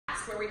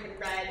story had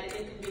read An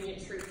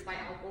Inconvenient Truth by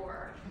Al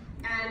Gore,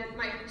 and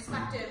my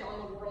perspective on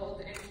the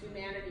world and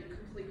humanity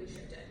completely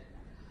shifted.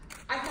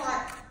 I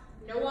thought,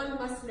 no one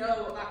must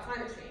know about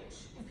climate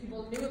change. If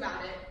people knew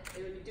about it,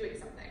 they would be doing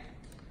something.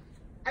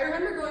 I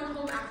remember going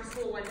home after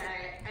school one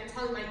day and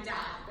telling my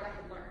dad what I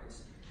had learned.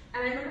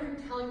 And I remember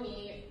him telling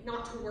me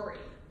not to worry,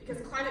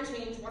 because climate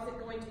change wasn't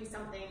going to be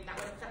something that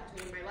would affect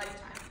me in my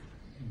lifetime.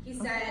 He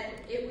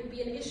said it would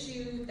be an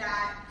issue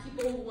that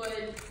people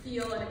would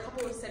feel in a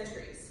couple of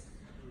centuries.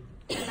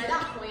 And by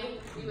that point,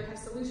 we would have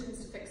solutions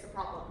to fix the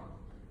problem.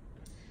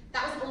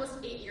 That was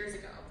almost 8 years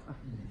ago.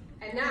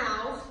 And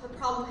now, the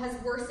problem has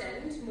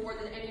worsened more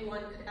than anyone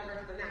could ever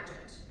have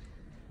imagined.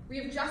 We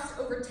have just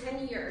over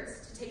 10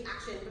 years to take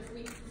action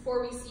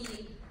before we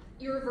see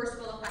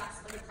irreversible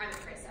effects of the climate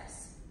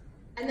crisis.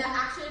 And that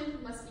action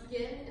must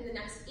begin in the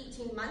next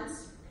 18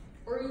 months,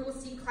 or we will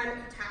see climate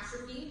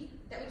catastrophe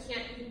that we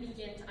can't even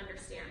begin to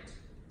understand.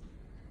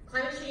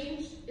 Climate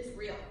change is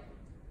real.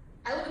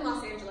 I live in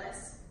Los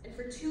Angeles, and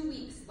for 2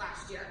 weeks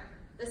last year,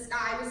 the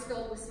sky was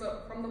filled with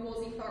smoke from the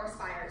Woolsey forest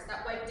fires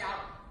that wiped out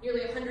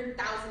nearly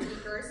 100,000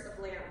 acres of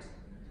land.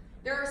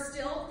 There are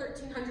still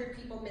 1,300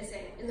 people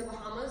missing in the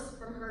Bahamas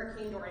from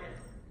Hurricane Dorian.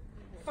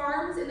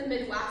 Farms in the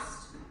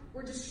Midwest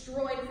were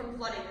destroyed from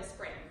flooding this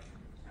spring.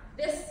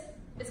 This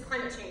is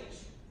climate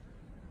change,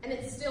 and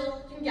it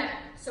still can get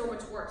so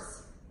much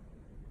worse.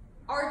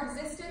 Our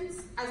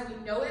existence as we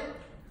know it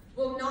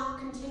will not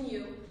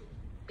continue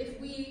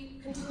if we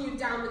continue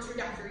down the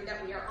trajectory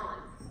that we are on.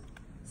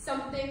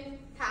 Something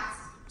has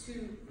to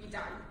be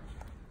done.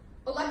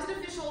 Elected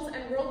officials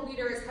and world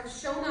leaders have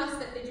shown us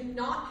that they do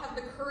not have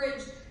the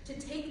courage to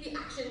take the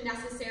action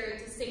necessary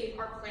to save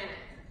our planet.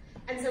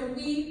 And so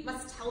we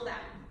must tell them.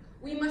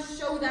 We must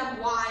show them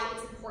why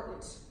it's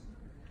important.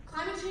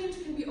 Climate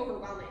change can be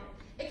overwhelming.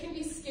 It can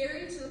be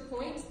scary to the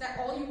point that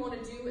all you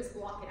want to do is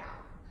block it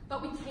out.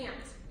 But we can't.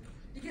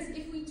 Because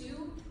if we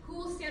do, who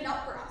will stand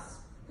up for us?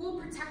 Who will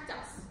protect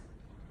us?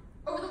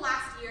 Over the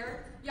last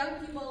year,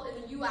 young people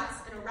in the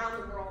US and around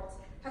the world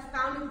have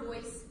found a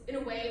voice in a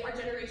way our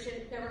generation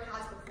never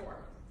has before.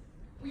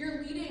 We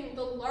are leading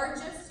the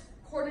largest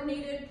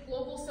coordinated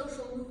global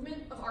social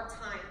movement of our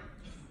time.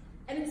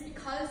 And it's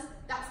because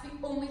that's the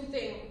only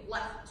thing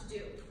left to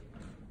do.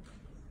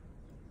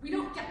 We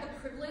don't get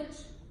the privilege,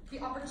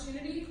 the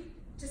opportunity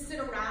to sit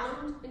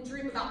around and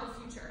dream about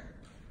the future.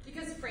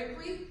 Because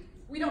frankly,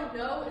 we don't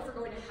know if we're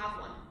going to have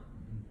one.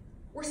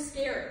 We're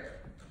scared,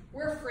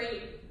 we're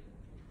afraid,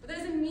 but that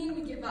doesn't mean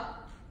we give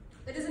up.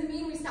 That doesn't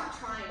mean we stop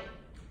trying.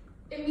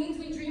 It means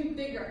we dream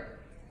bigger.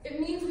 It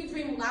means we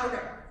dream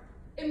louder.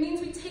 It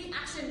means we take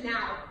action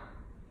now.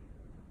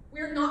 We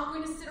are not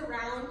going to sit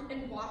around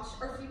and watch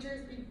our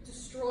futures be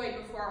destroyed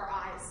before our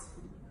eyes.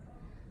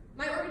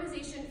 My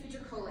organization,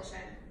 Future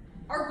Coalition,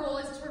 our goal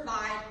is to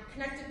provide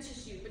connective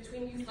tissue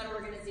between youth-led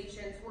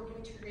organizations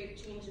working to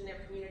create change in their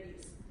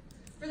communities.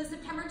 For the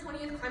September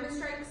 20th climate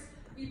strikes,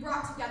 we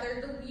brought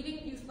together the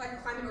leading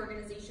youth-led climate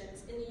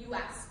organizations in the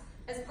US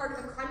as part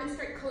of a climate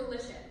strike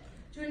coalition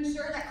to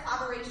ensure that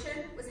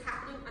collaboration was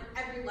happening on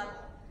every level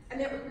and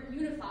that we were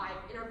unified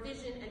in our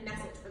vision and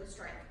message for the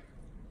strike.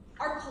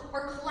 Our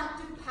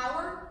collective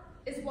power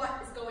is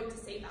what is going to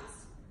save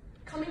us.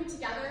 Coming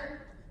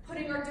together,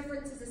 putting our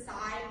differences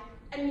aside,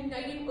 and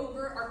uniting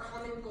over our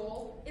common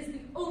goal is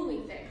the only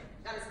thing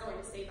that is going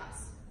to save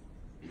us.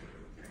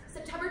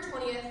 September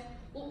 20th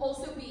will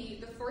also be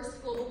the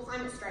first global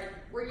climate strike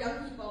where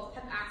young people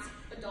have asked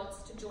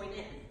adults to join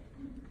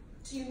in,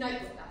 to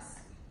unite with us.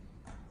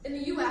 In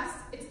the US,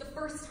 it's the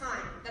first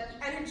time that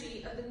the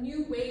energy of the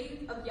new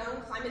wave of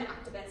young climate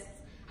activists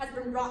has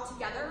been brought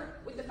together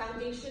with the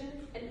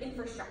foundation and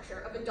infrastructure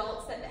of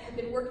adults that have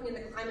been working in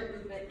the climate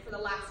movement for the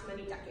last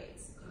many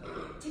decades.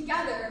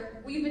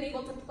 Together, we've been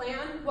able to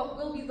plan what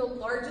will be the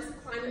largest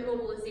climate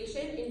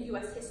mobilization in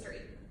US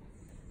history.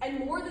 And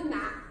more than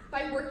that,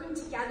 by working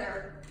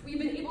together, we've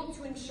been able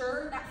to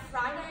ensure that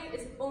Friday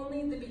is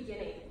only the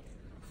beginning.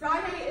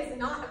 Friday is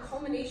not a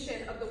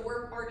culmination of the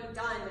work already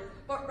done,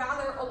 but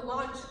rather a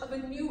launch of a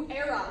new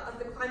era of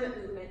the climate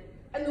movement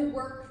and the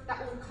work that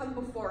will come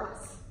before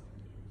us.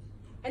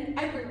 And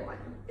everyone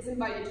is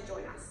invited to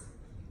join us.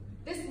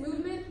 This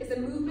movement is a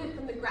movement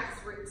from the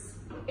grassroots.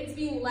 It's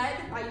being led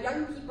by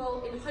young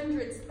people in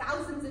hundreds,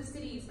 thousands of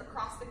cities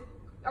across the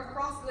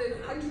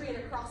country and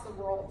across the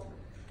world.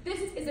 This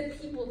is a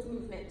people's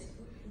movement.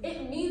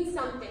 It means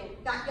something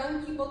that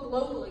young people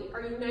globally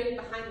are united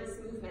behind this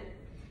movement.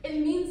 It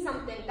means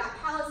something that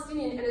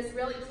Palestinian and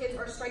Israeli kids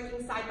are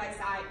striking side by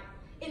side.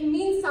 It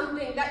means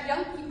something that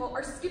young people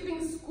are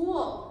skipping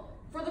school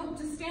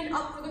to stand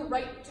up for the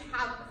right to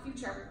have a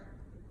future.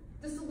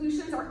 The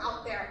solutions are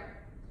out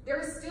there. There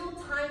is still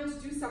time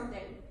to do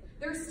something.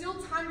 There is still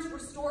time to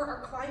restore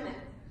our climate.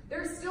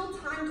 There is still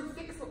time to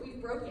fix what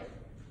we've broken.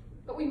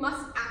 But we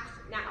must act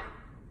now.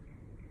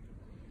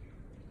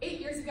 8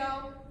 years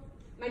ago,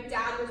 my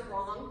dad was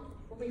wrong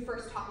when we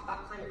first talked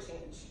about climate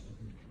change.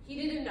 He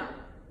didn't know.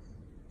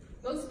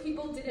 Most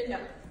people didn't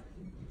know.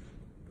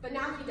 But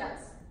now he does.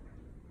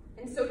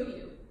 And so do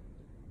you.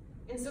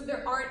 And so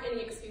there aren't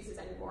any excuses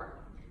anymore.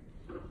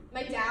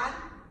 My dad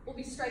will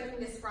be striking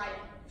this Friday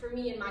for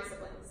me and my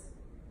siblings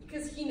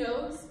because he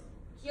knows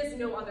he has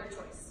no other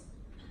choice.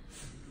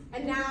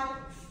 And now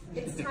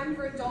it's time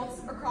for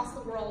adults across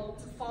the world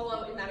to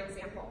follow in that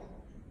example.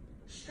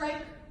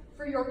 Strike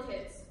for your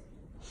kids.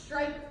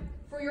 Strike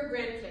for your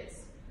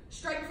grandkids.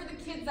 Strike for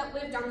the kids that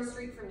live down the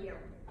street from you.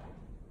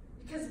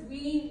 Because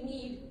we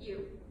need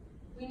you.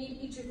 We need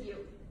each of you.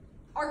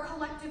 Our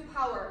collective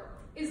power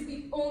is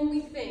the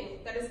only thing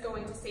that is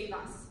going to save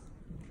us.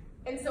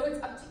 And so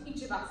it's up to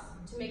each of us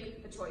to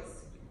make the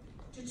choice,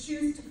 to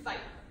choose to fight.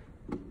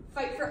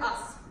 Fight for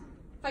us.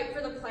 Fight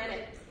for the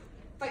planet.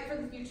 Fight for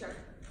the future.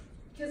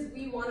 Because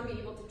we want to be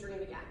able to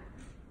dream again.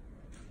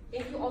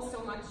 Thank you all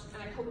so much,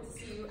 and I hope to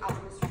see you out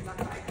in the streets on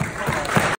Friday.